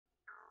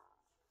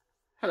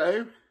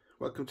Hello,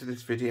 welcome to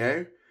this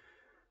video.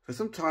 For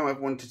some time I've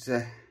wanted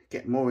to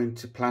get more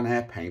into plein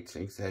air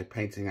painting, so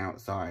painting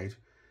outside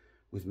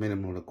with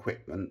minimal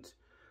equipment.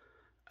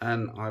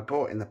 And I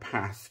bought in the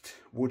past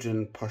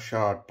wooden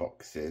pochade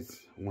boxes.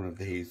 One of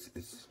these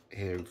is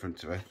here in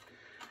front of us.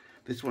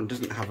 This one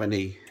doesn't have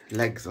any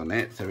legs on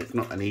it, so it's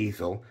not an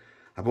easel.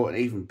 I bought an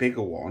even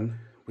bigger one,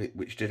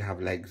 which did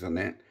have legs on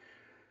it.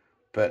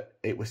 But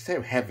it was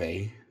so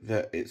heavy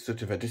that it's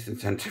sort of a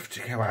disincentive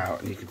to go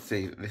out, and you can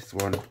see that this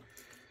one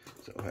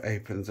sort of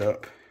opens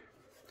up.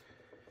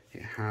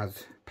 It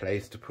has a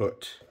place to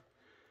put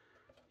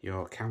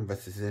your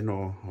canvases in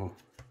or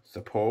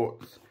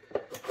supports,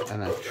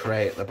 and a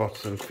tray at the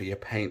bottom for your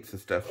paints and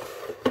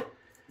stuff,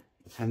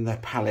 and the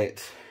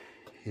palette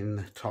in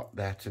the top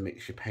there to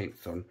mix your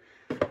paints on.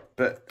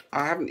 But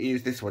I haven't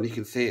used this one. You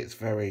can see it's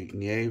very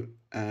new,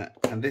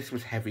 and this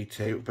was heavy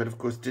too, but of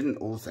course didn't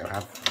also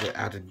have the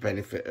added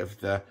benefit of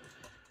the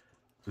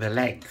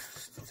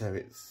legs. So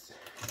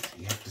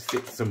you have to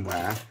sit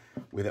somewhere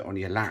with it on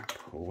your lap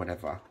or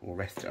whatever, or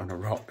rest it on a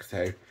rock,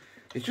 so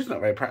it's just not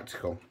very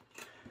practical.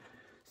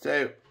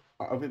 So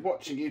I've been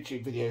watching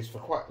YouTube videos for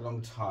quite a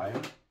long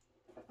time,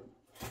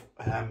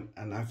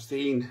 and I've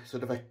seen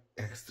sort of a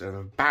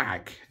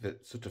bag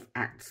that sort of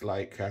acts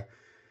like a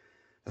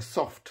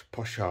soft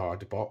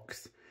pochade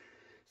box.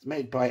 It's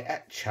made by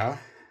Etchr,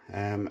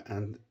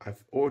 and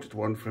I've ordered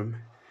one from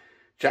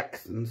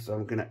Jackson, so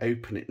I'm going to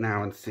open it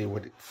now and see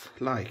what it's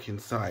like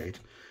inside.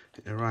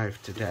 It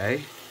arrived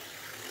today.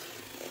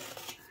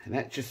 An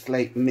Etchr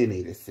Slate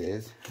Mini this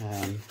is.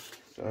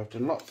 So I've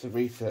done lots of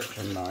research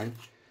online,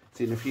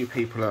 seen a few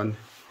people on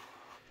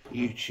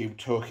YouTube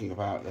talking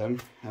about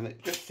them, and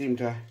it just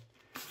seemed a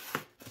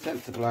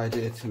sensible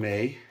idea to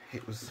me.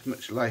 It was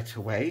much lighter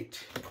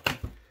weight,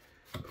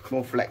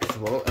 more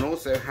flexible, and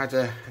also had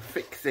a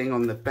fixing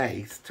on the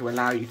base to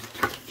allow you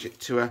to attach it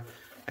to a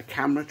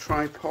camera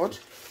tripod,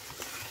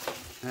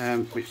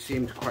 which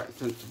seemed quite a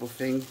sensible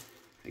thing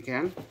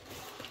again,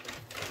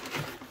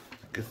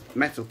 because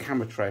metal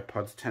camera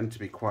tripods tend to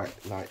be quite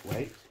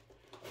lightweight.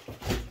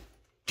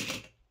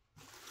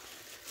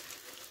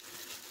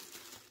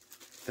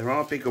 There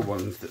are bigger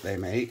ones that they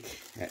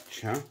make,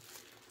 Etchr,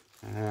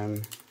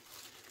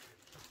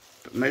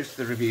 but most of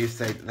the reviews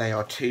say that they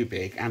are too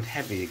big and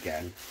heavy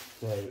again,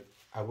 so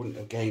I wouldn't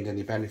have gained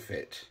any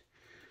benefit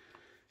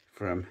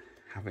from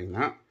having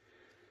that.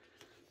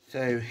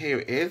 So here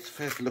it is,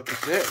 first look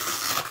at it.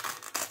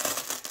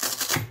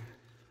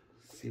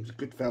 Seems a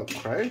good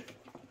velcro.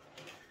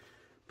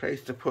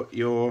 Place to put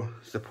your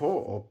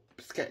support or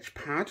sketch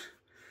pad,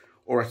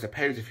 or I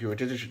suppose if you're a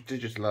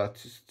digital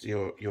artist,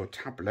 your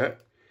tablet.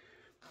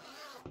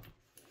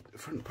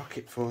 Front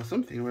pocket for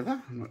something or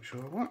other, I'm not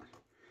sure what.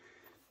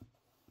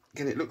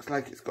 Again, it looks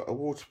like it's got a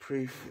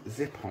waterproof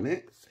zip on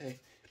it, so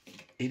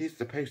it is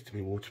supposed to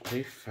be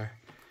waterproof for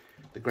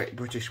the great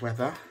British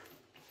weather.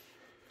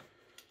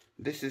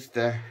 This is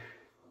the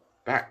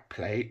back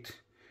plate,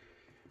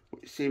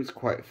 which seems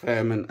quite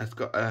firm and has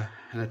got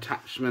an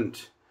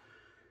attachment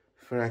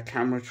for a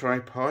camera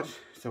tripod,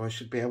 so I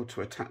should be able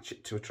to attach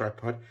it to a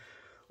tripod.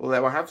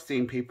 Although I have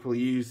seen people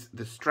use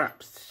the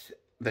straps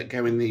that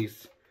go in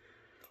these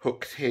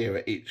hooks here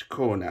at each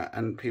corner,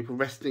 and people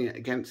resting it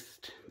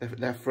against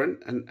their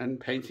front and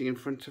painting in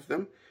front of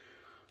them.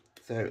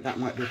 So that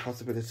might be a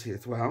possibility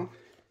as well.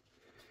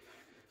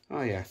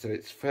 Oh yeah, so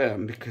it's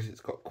firm because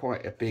it's got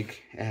quite a big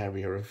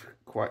area of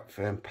quite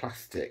firm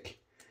plastic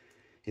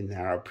in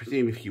there. I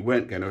presume if you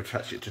weren't going to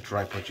attach it to a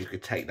tripod, you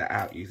could take that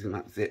out using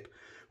that zip,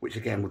 which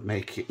again would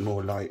make it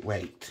more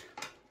lightweight.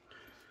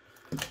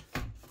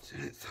 So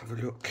let's have a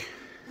look.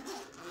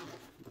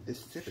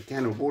 This zip,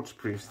 again, a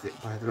waterproof zip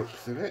by the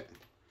looks of it.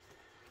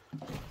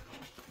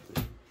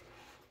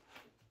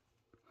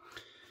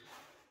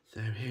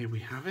 So here we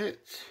have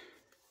it.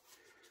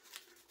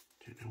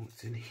 Don't know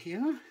what's in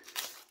here.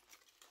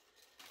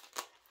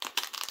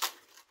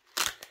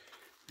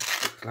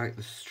 This looks like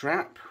the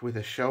strap with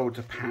a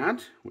shoulder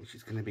pad, which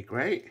is going to be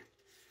great.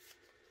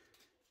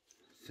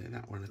 So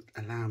that will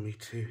allow me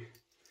to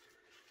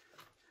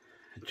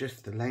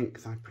adjust the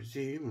length, I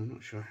presume. I'm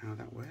not sure how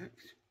that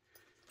works,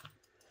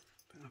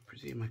 but I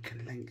presume I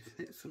can lengthen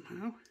it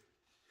somehow.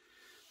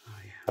 Oh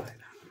yeah, like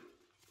that.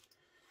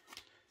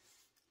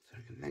 So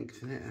I can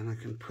lengthen it, and I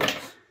can put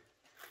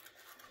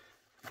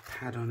a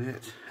pad on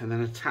it and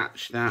then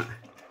attach that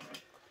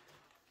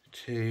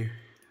to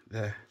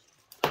the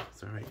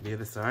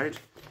other side,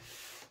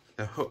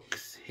 the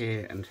hooks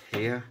here and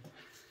here,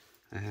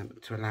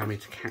 to allow me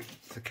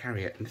to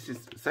carry it. And this is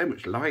so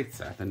much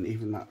lighter than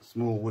even that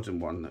small wooden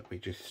one that we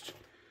just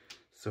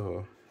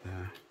saw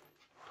there.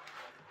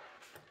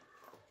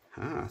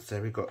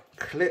 So we've got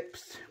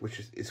clips, which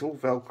is, it's all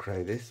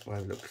velcro this by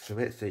the looks of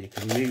it, so you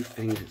can move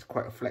things. It's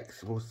quite a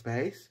flexible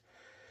space.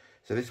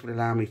 So this would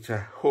allow me to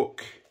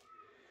hook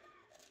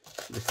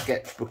the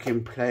sketchbook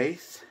in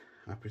place.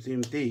 I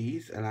presume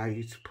these allow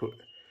you to put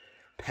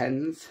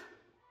pens,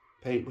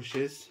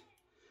 paintbrushes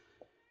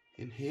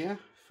in here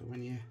for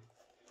when you,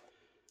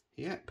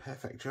 yeah,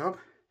 perfect job.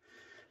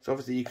 So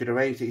obviously you could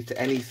arrange these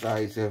to any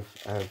size of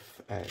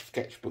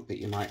sketchbook that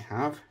you might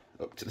have,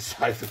 up to the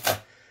size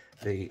of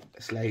the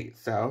slate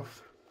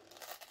itself.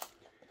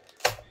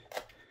 So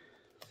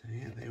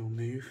yeah, they all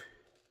move.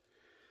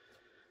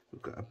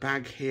 We've got a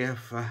bag here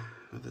for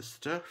other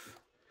stuff.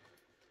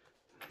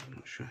 I'm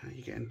not sure how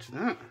you get into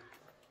that.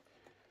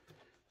 I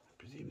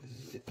presume there's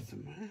a zip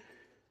somewhere.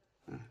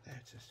 Ah,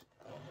 there it is.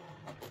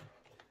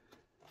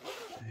 So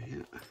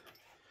yeah.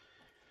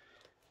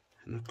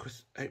 And of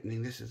course,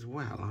 opening this as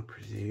well, I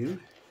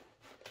presume,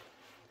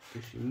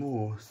 gives you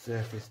more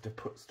surface to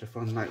put stuff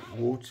on, like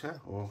water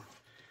or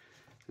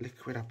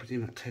liquid. I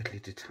presume that totally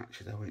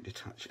detaches. I won't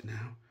detach it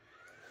now.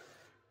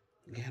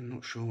 Yeah, I'm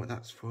not sure what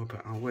that's for,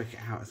 but I'll work it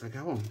out as I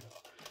go on.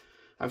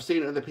 I've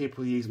seen other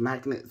people use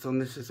magnets on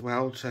this as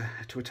well to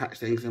attach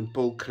things, and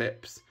bull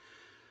clips.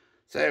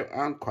 So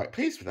I'm quite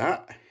pleased with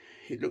that.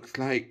 It looks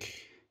like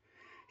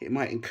it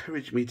might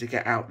encourage me to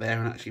get out there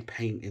and actually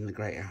paint in the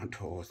great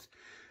outdoors.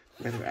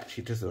 Whether it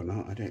actually does or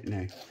not, I don't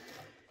know.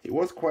 It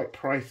was quite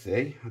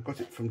pricey. I got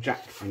it from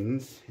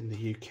Jackson's in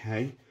the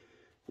UK,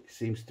 which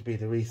seems to be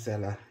the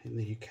reseller in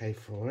the UK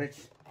for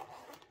it.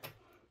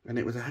 And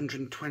it was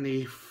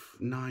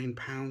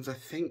 £129, I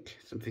think,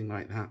 something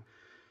like that.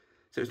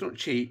 So it's not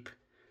cheap,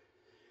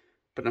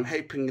 but I'm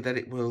hoping that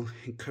it will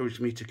encourage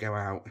me to go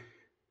out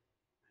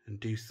and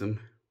do some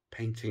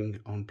painting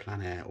on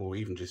plein air, or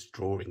even just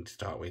drawing to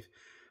start with.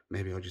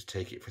 Maybe I'll just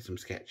take it for some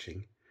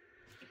sketching.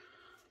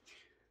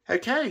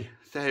 Okay,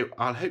 so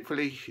I'll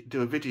hopefully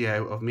do a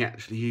video of me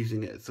actually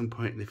using it at some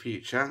point in the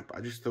future, but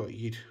I just thought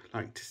you'd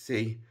like to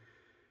see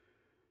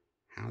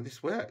how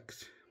this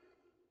works.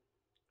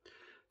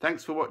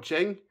 Thanks for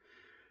watching.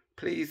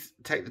 Please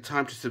take the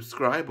time to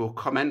subscribe or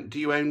comment. Do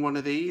you own one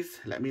of these?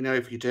 Let me know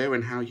if you do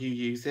and how you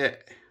use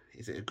it.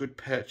 Is it a good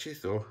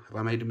purchase, or have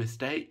I made a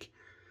mistake?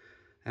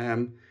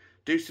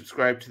 Do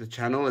subscribe to the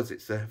channel, as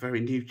it's a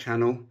very new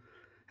channel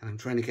and I'm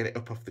trying to get it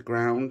up off the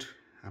ground.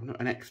 I'm not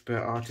an expert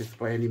artist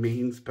by any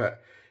means,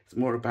 but it's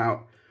more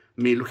about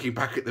me looking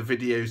back at the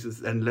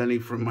videos and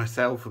learning from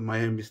myself and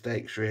my own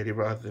mistakes, really,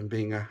 rather than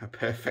being a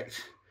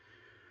perfect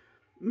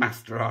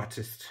master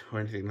artist or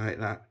anything like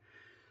that.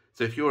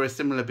 So if you're a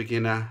similar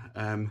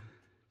beginner,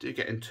 do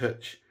get in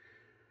touch.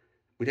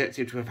 We don't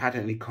seem to have had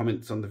any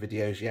comments on the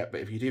videos yet,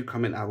 but if you do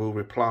comment, I will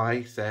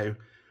reply. So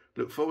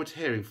look forward to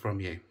hearing from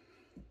you.